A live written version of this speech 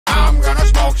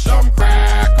smoke some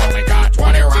crack. Only got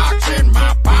 20 rocks in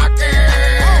my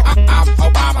pocket. I'm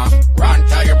Obama. Run,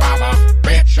 tell your mama.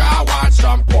 Bitch, I want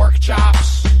some pork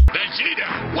chops.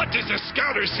 Vegeta, what does the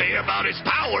scouter say about his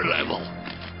power level?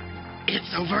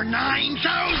 It's over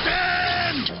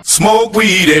 9,000! Smoke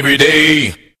weed every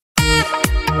day.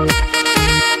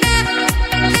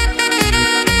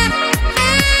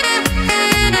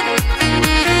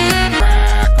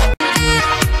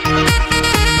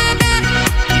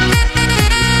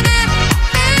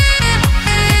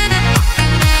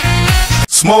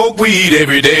 Smoke weed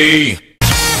every day.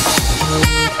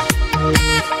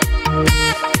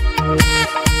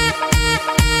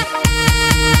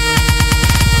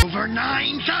 Over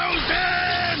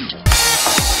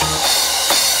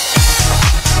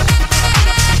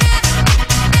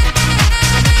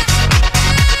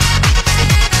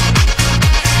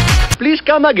Please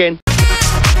come again.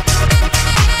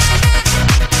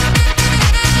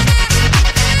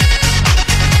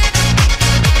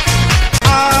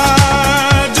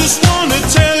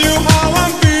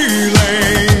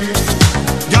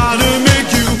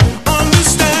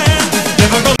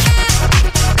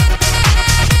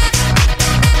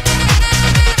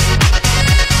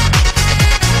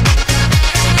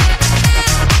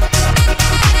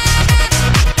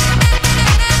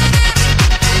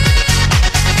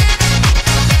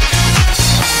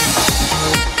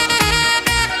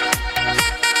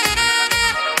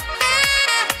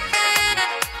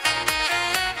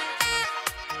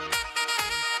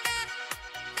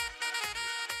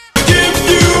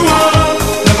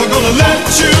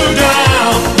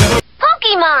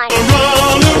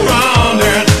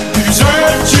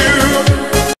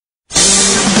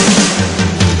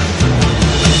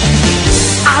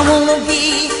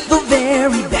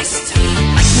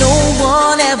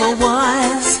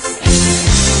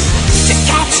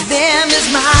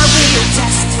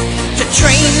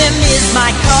 Train them is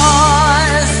my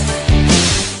cause.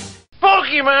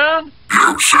 Pokemon!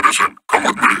 You citizen, come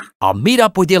with me. I'll meet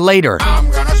up with you later. I'm